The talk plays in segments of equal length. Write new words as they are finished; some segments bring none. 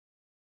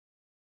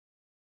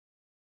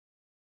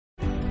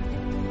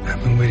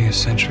I've been waiting a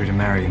century to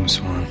marry you, Miss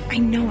Swan. I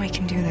know I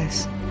can do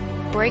this.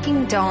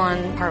 Breaking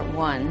Dawn Part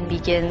 1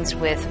 begins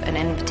with an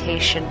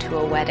invitation to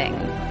a wedding.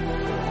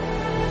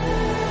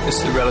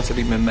 This is a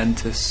relatively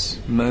momentous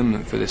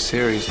moment for this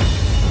series.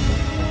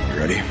 You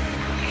ready?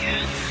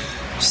 Yeah.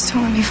 Just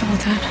don't let me fall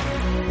dead.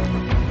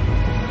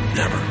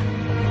 Never.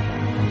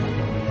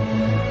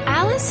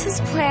 Alice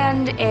has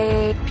planned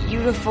a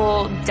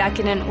beautiful,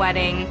 decadent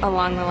wedding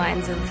along the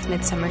lines of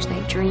Midsummer's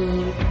Night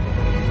Dream.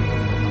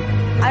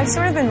 I've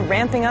sort of been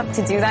ramping up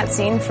to do that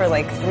scene for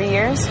like 3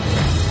 years.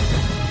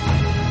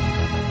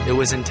 It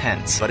was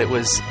intense, but it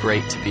was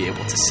great to be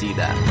able to see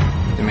that.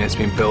 I mean, it's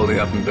been building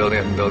up and building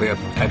up and building up.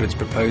 Edward's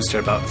proposed to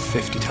her about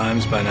 50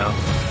 times by now.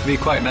 It'd be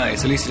quite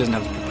nice. At least he doesn't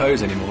have to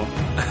propose anymore.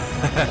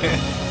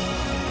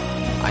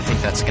 I think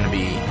that's going to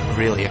be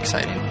really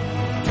exciting.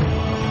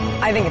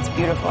 I think it's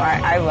beautiful.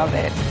 I love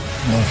it.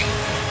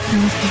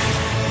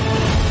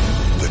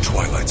 The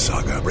Twilight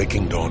Saga,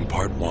 Breaking Dawn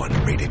Part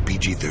 1, rated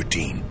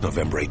PG-13,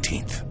 November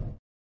 18th.